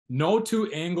No two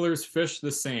anglers fish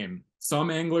the same. Some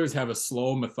anglers have a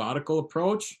slow, methodical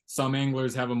approach. Some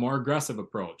anglers have a more aggressive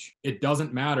approach. It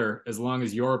doesn't matter as long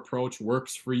as your approach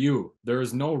works for you. There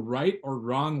is no right or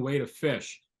wrong way to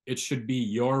fish. It should be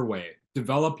your way.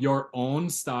 Develop your own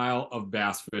style of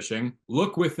bass fishing.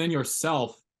 Look within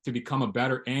yourself to become a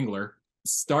better angler.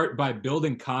 Start by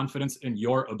building confidence in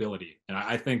your ability. And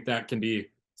I think that can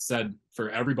be said for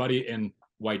everybody in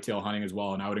whitetail hunting as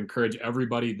well. And I would encourage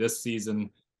everybody this season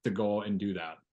to go and do that.